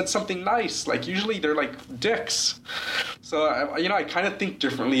person said something nice. Like, usually they're, like, dicks. So, I kind of think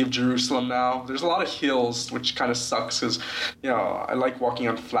differently of Jerusalem now. There's a lot of hills, which kind of sucks because, I like walking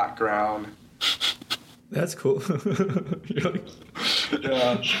on flat ground. That's cool. You're like,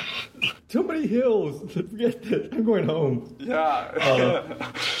 Yeah. too many hills. Forget this. I'm going home. Yeah.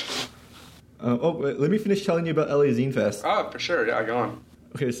 Let me finish telling you about LA Zine Fest. Oh, for sure. Yeah, go on.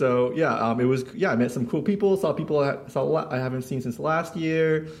 Okay, so I met some cool people. Saw people I haven't seen since last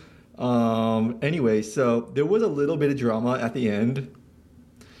year. Anyway, so there was a little bit of drama at the end.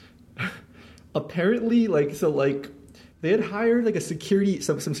 Apparently, they had hired like a security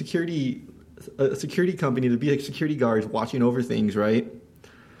company to be like security guards watching over things, right?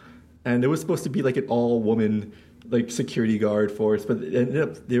 And there was supposed to be like an all-woman like security guard force, but it ended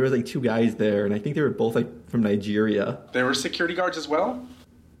up there was like two guys there, and I think they were both like from Nigeria. They were security guards as well?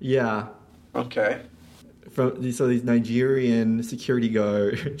 Yeah. Okay. So these Nigerian security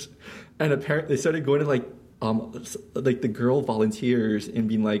guards, and apparently they started going to like the girl volunteers and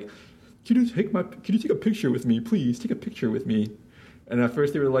being like, Can you take a picture with me, please? Take a picture with me. And at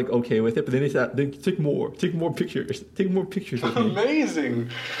first they were like okay with it, but then they said, take more pictures with me. Amazing.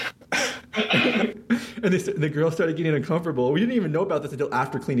 And the girl started getting uncomfortable. We didn't even know about this until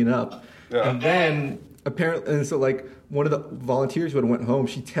after cleaning up. Yeah. And then apparently, and so like one of the volunteers when went home,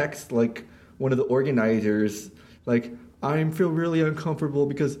 she texted like one of the organizers like, I feel really uncomfortable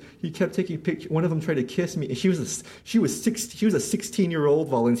because he kept taking pictures. One of them tried to kiss me, and she was a 16-year-old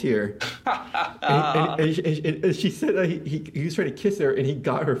volunteer. and she said he was trying to kiss her, and he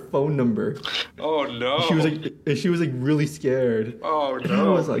got her phone number. Oh no! She was like really scared. Oh no! And I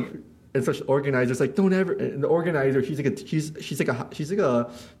was like, and such organizers like don't ever. And the organizer, she's like a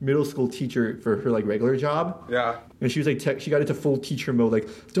middle school teacher for her like regular job. Yeah. And she was like, she got into full teacher mode, like,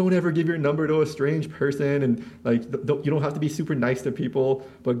 don't ever give your number to a strange person, and like, you don't have to be super nice to people.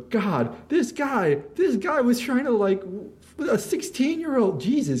 But God, this guy was trying to like a 16-year-old.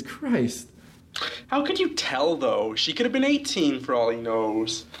 Jesus Christ! How could you tell though? She could have been 18 for all he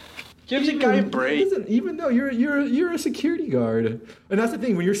knows. Give the guy a break. Listen, even though you're a security guard, and that's the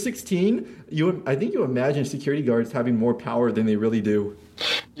thing. When you're 16, I think you imagine security guards having more power than they really do.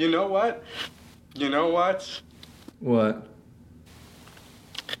 You know what? What?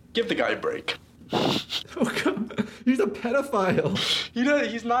 Give the guy a break. Oh God, he's a pedophile.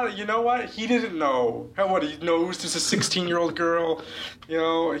 He's not. You know what? He didn't know. He knows there's a 16-year-old girl.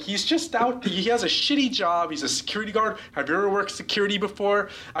 He's just out. He has a shitty job. He's a security guard. Have you ever worked security before?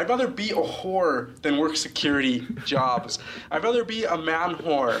 I'd rather be a whore than work security jobs. I'd rather be a man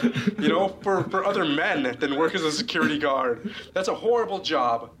whore, for other men than work as a security guard. That's a horrible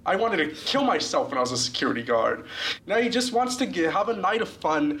job. I wanted to kill myself when I was a security guard. Now he just wants to have a night of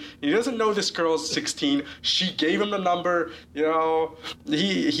fun. He doesn't know this girl's 16. She gave him the number.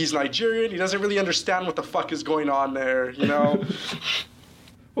 He's Nigerian. He doesn't really understand what the fuck is going on there.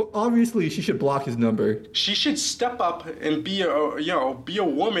 Well, obviously, she should block his number. She should step up and be a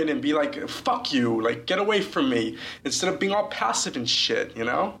woman and be like, fuck you, like, get away from me, instead of being all passive and shit,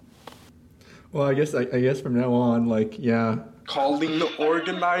 Well, I guess from now on, like, yeah. Calling the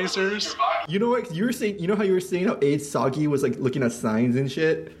organizers. You know what you were saying? You know how you were saying how Aid Soggy was like looking at signs and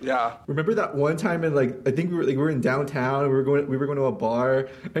shit? Yeah. Remember that one time in like I think we were in downtown. We were going to a bar,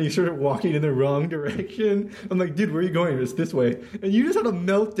 and you started walking in the wrong direction. I'm like, dude, where are you going? It's this way, and you just had a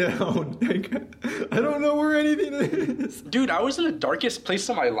meltdown. Like, I don't know where anything is. Dude, I was in the darkest place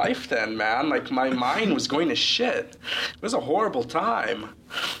of my life then, man. Like my mind was going to shit. It was a horrible time.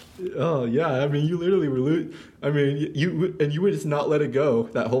 Oh yeah, I mean, you literally were. You would just not let it go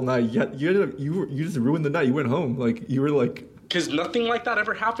that whole night. You just ruined the night. You went home like you were like. Because nothing like that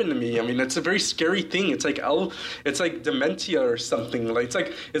ever happened to me. I mean, it's a very scary thing. It's like dementia or something. Like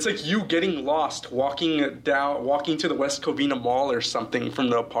it's like you getting lost walking to the West Covina Mall or something from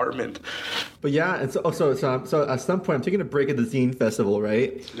the apartment. But yeah, and so at some point I'm taking a break at the Zine Festival,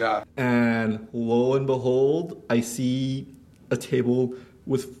 right? Yeah. And lo and behold, I see a table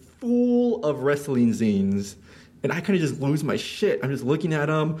with full of wrestling zines, and I kind of just lose my shit. I'm just looking at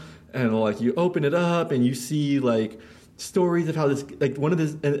them, and like you open it up and you see like stories of how this, like, one of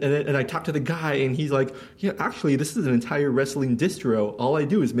this, and I talked to the guy, and he's like, yeah, actually, this is an entire wrestling distro. All I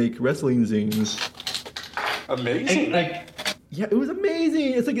do is make wrestling zines. Amazing. And, like, yeah, it was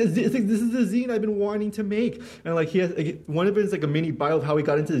amazing. It's like this is the zine I've been wanting to make, and like he has like, one of it is like a mini bio of how he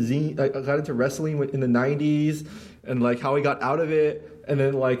got into got into wrestling in the '90s, and like how he got out of it, and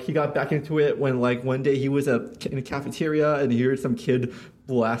then like he got back into it when like one day he was in a cafeteria and he heard some kid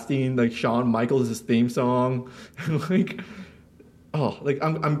blasting like Shawn Michaels' theme song, and like. Oh, like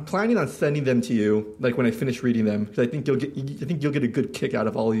I'm planning on sending them to you, like when I finish reading them, because I think you'll get a good kick out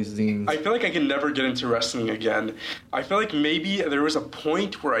of all these zines. I feel like I can never get into wrestling again. I feel like maybe there was a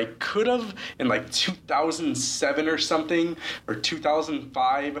point where I could have in like 2007 or something, or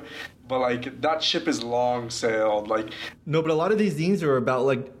 2005, but like that ship is long sailed. Like no, but a lot of these zines are about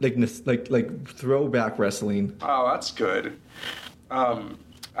like throwback wrestling. Oh, that's good.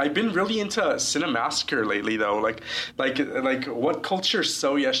 I've been really into Cinemassacre lately, though. Like What Culture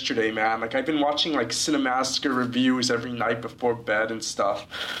So yesterday, man. Like, I've been watching, like, Cinemassacre reviews every night before bed and stuff.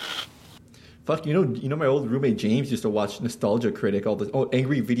 Fuck, you know, my old roommate James used to watch Nostalgia Critic all the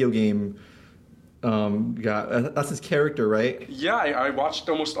angry video game guy. That's his character, right? Yeah, I watched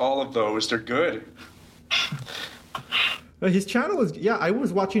almost all of those. They're good. His channel is, yeah, I went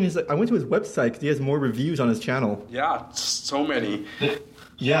to his website because he has more reviews on his channel. Yeah, so many.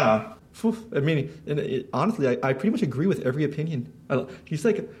 Yeah. I mean, honestly, I pretty much agree with every opinion. He's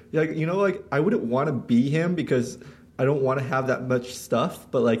like, you know, like, I wouldn't want to be him because I don't want to have that much stuff.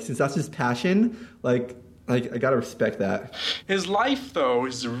 But, like, since that's his passion, like I got to respect that. His life, though,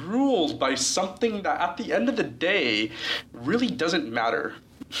 is ruled by something that, at the end of the day, really doesn't matter.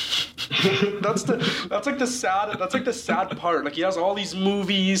 That's the sad part. Like, he has all these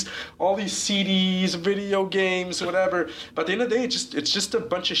movies, all these CDs, video games, whatever. But at the end of the day, it's just a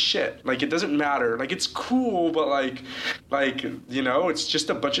bunch of shit. Like, it doesn't matter. Like, it's cool, but like you know, it's just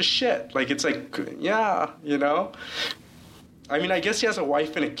a bunch of shit. Like, it's like, yeah, you know. I mean, I guess he has a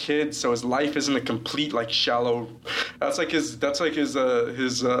wife and a kid, so his life isn't a complete like shallow. That's like his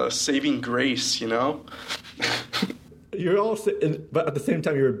saving grace, you know. You're also, but at the same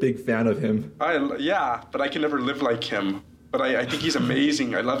time, you're a big fan of him. Yeah, but I can never live like him. But I think he's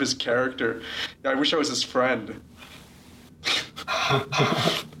amazing. I love his character. I wish I was his friend. I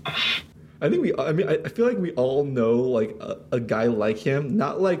feel like we all know like a guy like him,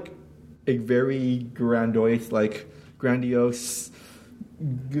 not like a very grandiose, like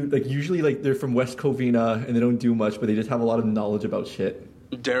usually like they're from West Covina and they don't do much, but they just have a lot of knowledge about shit.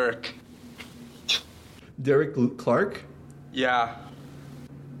 Derek Clark? Yeah.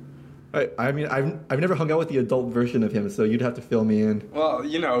 I mean, I've never hung out with the adult version of him, so you'd have to fill me in. Well,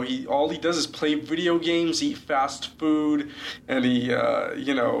 you know, all he does is play video games, eat fast food, and he,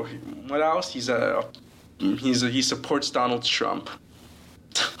 you know, what else? He supports Donald Trump.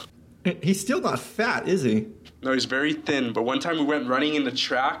 He's still not fat, is he? No, he's very thin. But one time we went running in the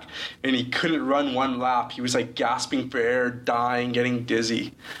track, and he couldn't run one lap. He was like gasping for air, dying, getting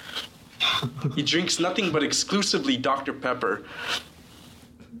dizzy. He drinks nothing but exclusively Dr. Pepper.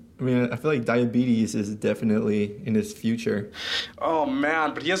 I mean, I feel like diabetes is definitely in his future. Oh,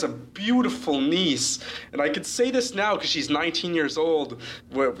 man, but he has a beautiful niece. And I could say this now because she's 19 years old.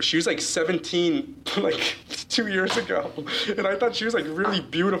 She was like 17 like 2 years ago. And I thought she was like really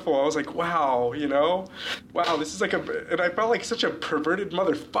beautiful. I was like, wow, you know? Wow, this is like and I felt like such a perverted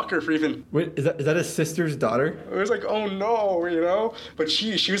motherfucker for even... Wait, is that his sister's daughter? I was like, oh no, you know? But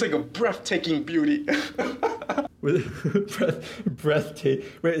she was like a breathtaking beauty. Breathtaking.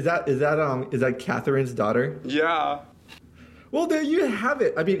 Wait, is that Catherine's daughter? Yeah. Well, there you have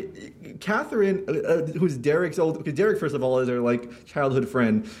it. I mean, Catherine, who's Derek's Derek, first of all, is her like childhood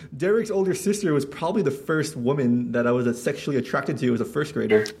friend. Derek's older sister was probably the first woman that I was sexually attracted to as a first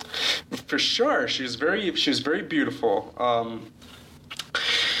grader. For sure, she was very beautiful.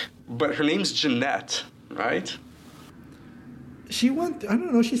 But her name's Jeanette, right? I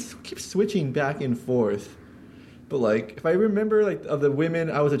don't know. She keeps switching back and forth. But, like, if I remember, like, of the women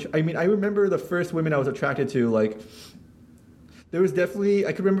I remember the first women I was attracted to, like, there was definitely,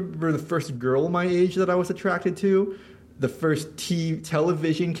 I could remember the first girl my age that I was attracted to, the first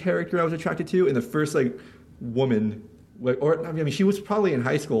television character I was attracted to, and the first, like, woman, she was probably in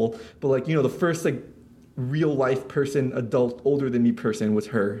high school, but, like, you know, the first, like, real-life person, adult, older than me person was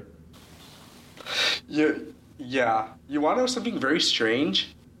her. Yeah. You want to know something very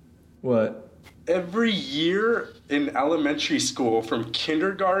strange? What? Every year in elementary school, from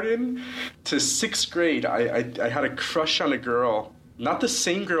kindergarten to 6th grade, I had a crush on a girl. Not the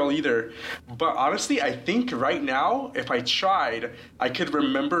same girl either. But honestly, I think right now, if I tried, I could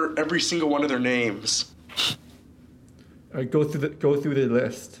remember every single one of their names. All right, go through the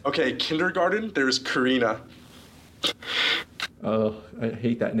list. Okay, kindergarten, there's Karina. Oh, I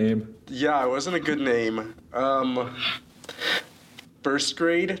hate that name. Yeah, it wasn't a good name. First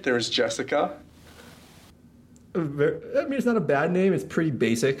grade, there was Jessica. I mean, it's not a bad name. It's pretty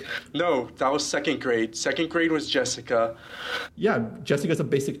basic. No, that was second grade. Second grade was Jessica. Yeah, Jessica's a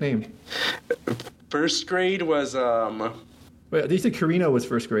basic name. First grade was, Wait, you said Karina was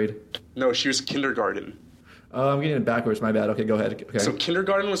first grade. no, she was kindergarten. I'm getting it backwards. My bad. Okay, go ahead. Okay. So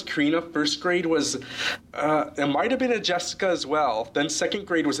kindergarten was Karina. First grade was, it might have been a Jessica as well. Then second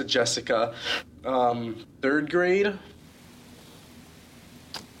grade was a Jessica. Third grade,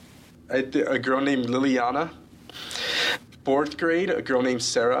 a girl named Liliana. Fourth grade, a girl named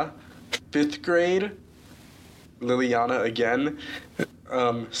Sarah. Fifth grade, Liliana again.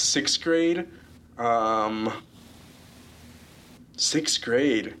 Sixth grade,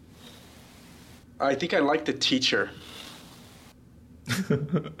 I think I liked the teacher.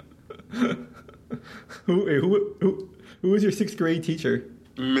 Who was your sixth grade teacher?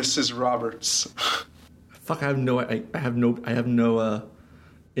 Mrs. Roberts. Fuck, I have no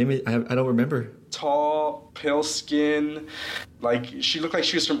image. I don't remember. Tall, pale skin, like she looked like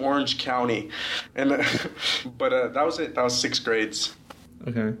she was from Orange County, and but that was it. That was sixth grades.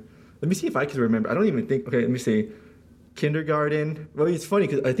 Okay, let me see if I can remember. I don't even think. Okay, let me see. Kindergarten. Well, it's funny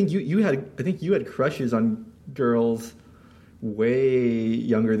because I think you had crushes on girls way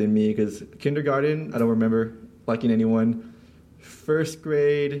younger than me. Because kindergarten, I don't remember liking anyone. First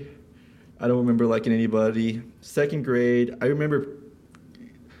grade, I don't remember liking anybody. Second grade, I remember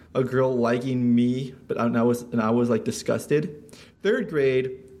a girl liking me, but I was like disgusted. Third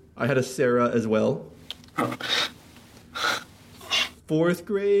grade, I had a Sarah as well. Fourth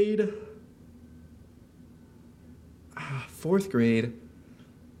grade, I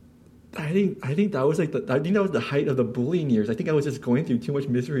think that was the height of the bullying years. I think I was just going through too much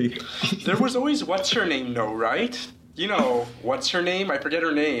misery. There was always what's her name, though, right? You know, what's her name? I forget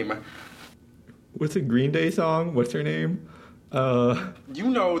her name. What's a Green Day song? What's her name? You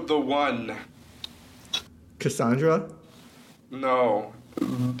know the one. Cassandra? No.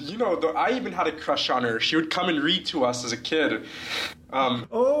 You know, I even had a crush on her. She would come and read to us as a kid.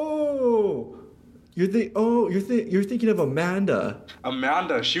 You're thinking of Amanda.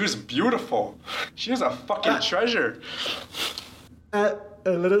 Amanda, she was beautiful. She was a fucking treasure.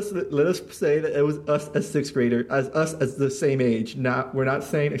 Let us say that it was us as sixth grader, as the same age. We're not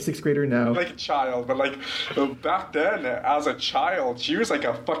saying a sixth grader now. Like a child, but like back then, as a child, she was like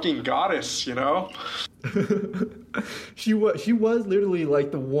a fucking goddess, you know. She was literally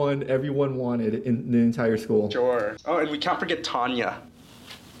like the one everyone wanted in the entire school. Sure. Oh, and we can't forget Tanya.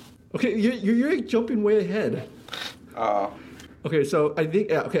 Okay, you're jumping way ahead. Okay, so I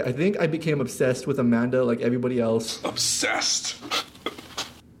think I became obsessed with Amanda like everybody else. Obsessed.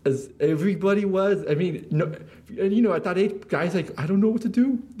 As everybody was. I mean, no, and you know, at that age, guys like, I don't know what to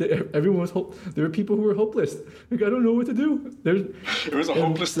do. Everyone was there were people who were hopeless. Like, I don't know what to do. It was a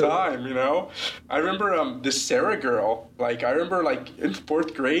hopeless time, you know. I remember this Sarah girl. Like, I remember like in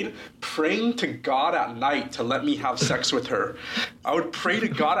fourth grade praying to God at night to let me have sex with her. I would pray to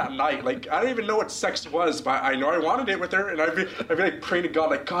God at night. Like, I don't even know what sex was, but I know I wanted it with her, and I'd be like praying to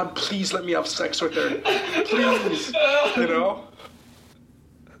God, like, God, please let me have sex with her, please, you know.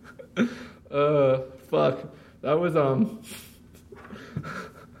 Fuck. That was,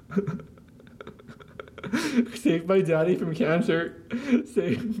 Saved my daddy from cancer.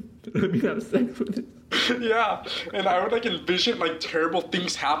 Let me have sex with it. Yeah, and I would like envision like terrible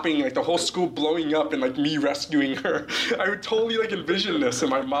things happening, like the whole school blowing up and like me rescuing her. I would totally like envision this in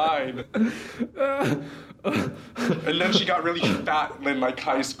my mind. And then she got really fat in like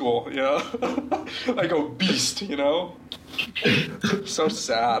high school, you know? Like obese, you know? So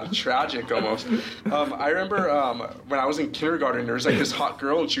sad, tragic almost. I remember when I was in kindergarten, there was like this hot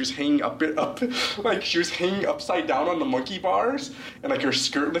girl, and she was hanging like she was hanging upside down on the monkey bars, and like her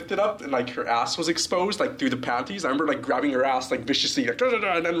skirt lifted up, and like her ass was exposed like through the panties. I remember like grabbing her ass like viciously, like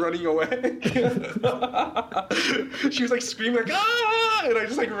and then running away. She was like screaming like ah, and I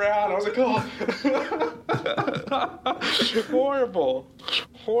just like ran. I was like oh,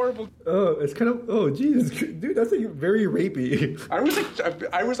 horrible. Oh, it's kind of Jesus, dude, that's like very rapey. I was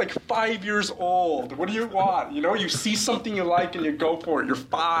like 5 years old. What do you want? You know, you see something you like and you go for it. You're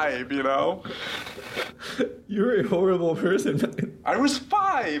 5, you know? You're a horrible person, man. I was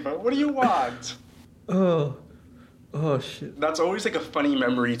 5. What do you want? Oh, shit. That's always like a funny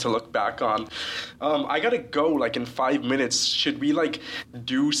memory to look back on. I gotta go like in 5 minutes. Should we like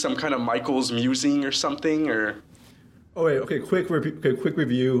do some kind of Michael's musing or something, or? Oh wait, okay. Quick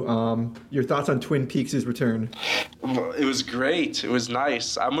review. Your thoughts on Twin Peaks' return? It was great. It was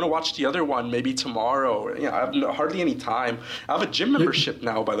nice. I'm gonna watch the other one maybe tomorrow. Yeah, I have hardly any time. I have a gym membership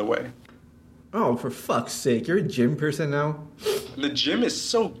now, by the way. Oh, for fuck's sake! You're a gym person now. The gym is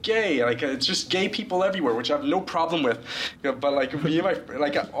so gay. Like it's just gay people everywhere, which I have no problem with. Yeah, but like me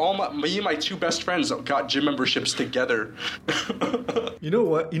and my two best friends got gym memberships together. You know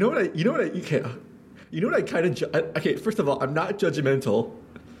what? I kind of... Okay, first of all, I'm not judgmental.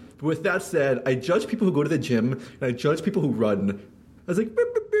 But with that said, I judge people who go to the gym, and I judge people who run. I was like, go to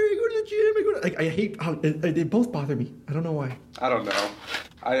the gym. I hate... they both bother me. I don't know why. I don't know.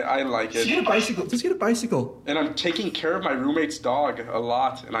 I like it. Just get a bicycle. Just get a bicycle. And I'm taking care of my roommate's dog a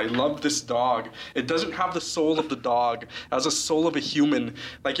lot, and I love this dog. It doesn't have the soul of the dog. It has the soul of a human.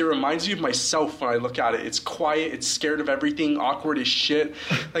 Like, it reminds me of myself when I look at it. It's quiet, it's scared of everything, awkward as shit.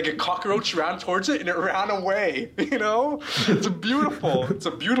 Like, a cockroach ran towards it, and it ran away, you know? It's beautiful. It's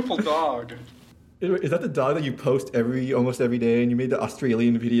a beautiful dog. Is that the dog that you post almost every day, and you made the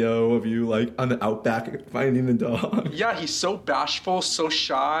Australian video of you like on the outback finding the dog? Yeah, he's so bashful, so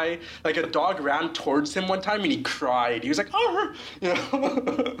shy. Like a dog ran towards him one time and he cried. He was like, "Oh," you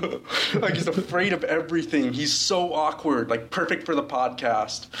know, like he's afraid of everything. He's so awkward, like perfect for the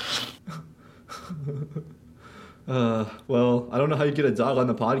podcast. Well, I don't know how you get a dog on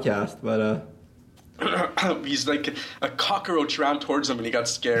the podcast, but he's like a cockroach ran towards him and he got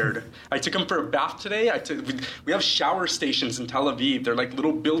scared. I took him for a bath today. We have shower stations in Tel Aviv. They're like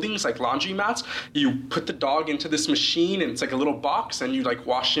little buildings, like laundromats. You put the dog into this machine and it's like a little box and you like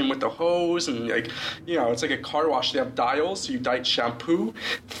wash him with the hose and like, you know, it's like a car wash. They have dials. So you dye shampoo,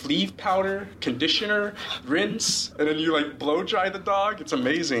 flea powder, conditioner, rinse, and then you like blow dry the dog. It's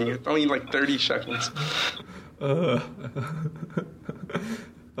amazing. It's only like 30 seconds.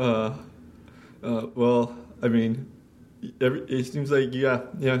 Well, I mean, it seems like, I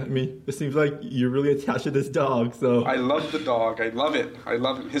mean, it seems like you're really attached to this dog, so... I love the dog. I love it.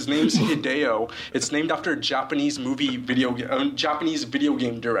 His name's Hideo. It's named after a Japanese video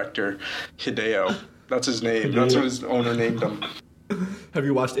game director, Hideo. That's his name. That's what his owner named him. Have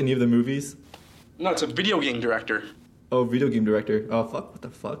you watched any of the movies? No, it's a video game director. Oh, video game director. Oh, fuck. What the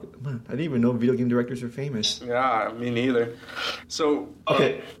fuck? Man, I didn't even know video game directors are famous. Yeah, me neither. So...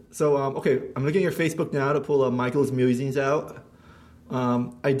 Okay. I'm looking at your Facebook now to pull Michael's musings out.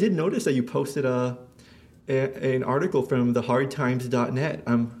 I did notice that you posted an article from thehardtimes.net.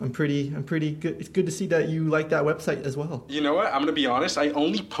 I'm pretty good. It's good to see that you like that website as well. You know what? I'm gonna be honest. I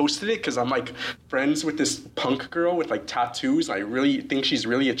only posted it because I'm like friends with this punk girl with like tattoos. And I really think she's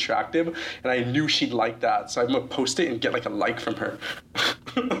really attractive, and I knew she'd like that. So I'm gonna post it and get like a like from her.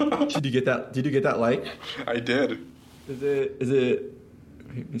 Did you get that? Did you get that like? I did. Is it?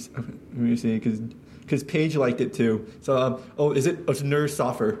 Let me see, because Paige liked it too. So, is it? Oh, it's Nurse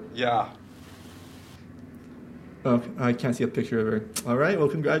Soffer. Yeah. Oh, I can't see a picture of her. All right, well,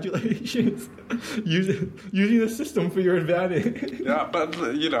 congratulations. using the system for your advantage. Yeah,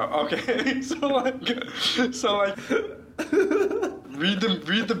 but, you know, okay. So, read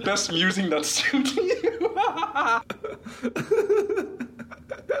the best musing that's suiting you.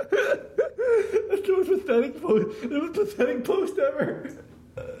 That's the most pathetic post. The most pathetic post ever.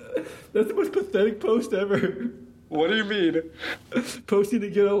 That's the most pathetic post ever. What do you mean? Posting to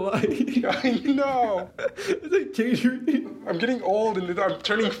get a like. I know. It's like catering. I'm getting old and I'm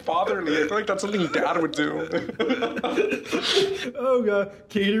turning fatherly. I feel like that's something Dad would do. Oh god,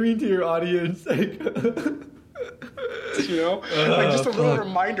 catering to your audience. You know, like just a little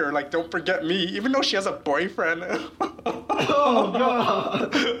reminder. Like, don't forget me, even though she has a boyfriend. Oh god.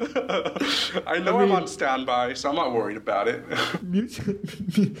 I know I'm on standby, so I'm not worried about it.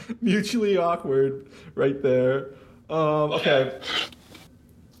 Mutually awkward, right there. Okay.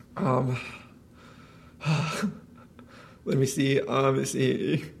 Let me see.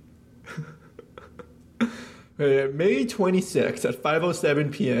 May 26th at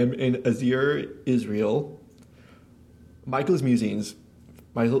 5:07 p.m. in Azir, Israel. Michael's musings.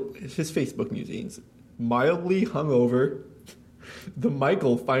 His Facebook musings. Mildly hungover, the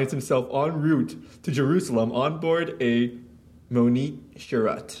Michael finds himself en route to Jerusalem on board a Monit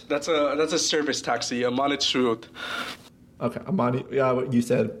Shirat. That's a service taxi, a Monit Shirat. Okay, yeah, what you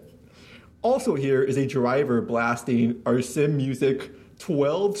said. Also here is a driver blasting our sim music,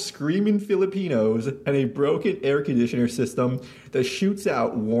 12 screaming Filipinos, and a broken air conditioner system that shoots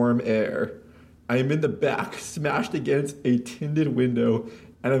out warm air. I am in the back, smashed against a tinted window,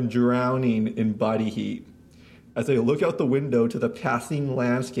 and I'm drowning in body heat. As I look out the window to the passing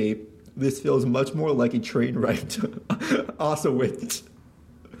landscape, this feels much more like a train ride to Auschwitz.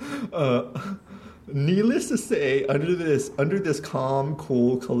 Needless to say, under this calm,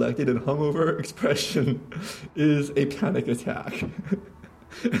 cool, collected, and hungover expression is a panic attack.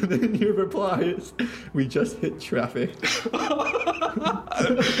 And then your reply is, "We just hit traffic."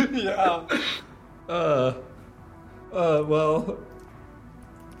 Yeah. Well,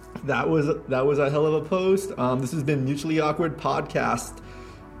 that was a hell of a post. This has been Mutually Awkward Podcast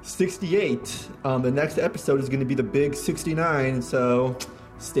 68. The next episode is going to be the big 69, so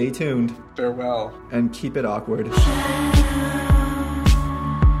stay tuned. Farewell. And keep it awkward.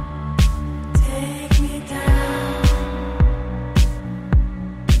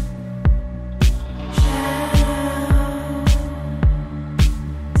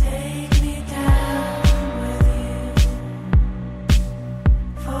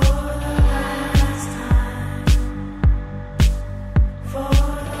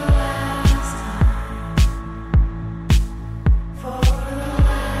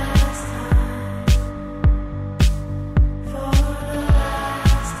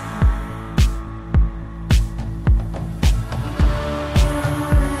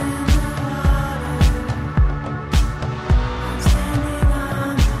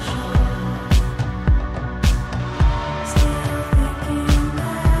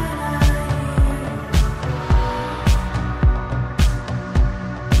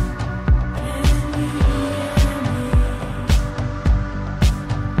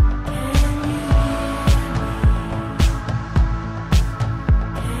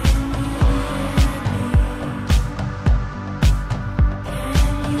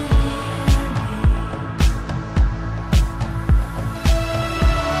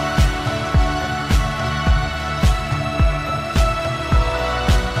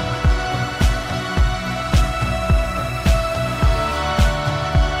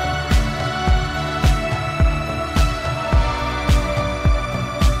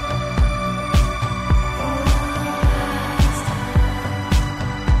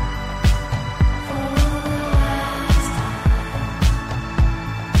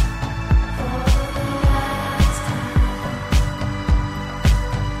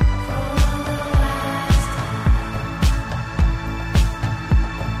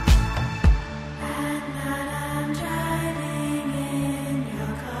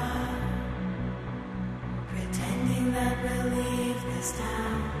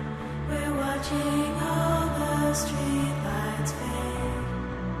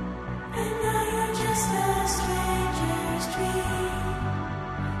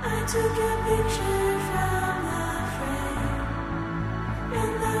 Took a picture from the frame,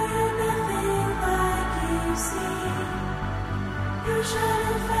 and though you're nothing like you see, your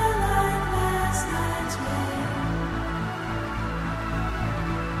shadow fell.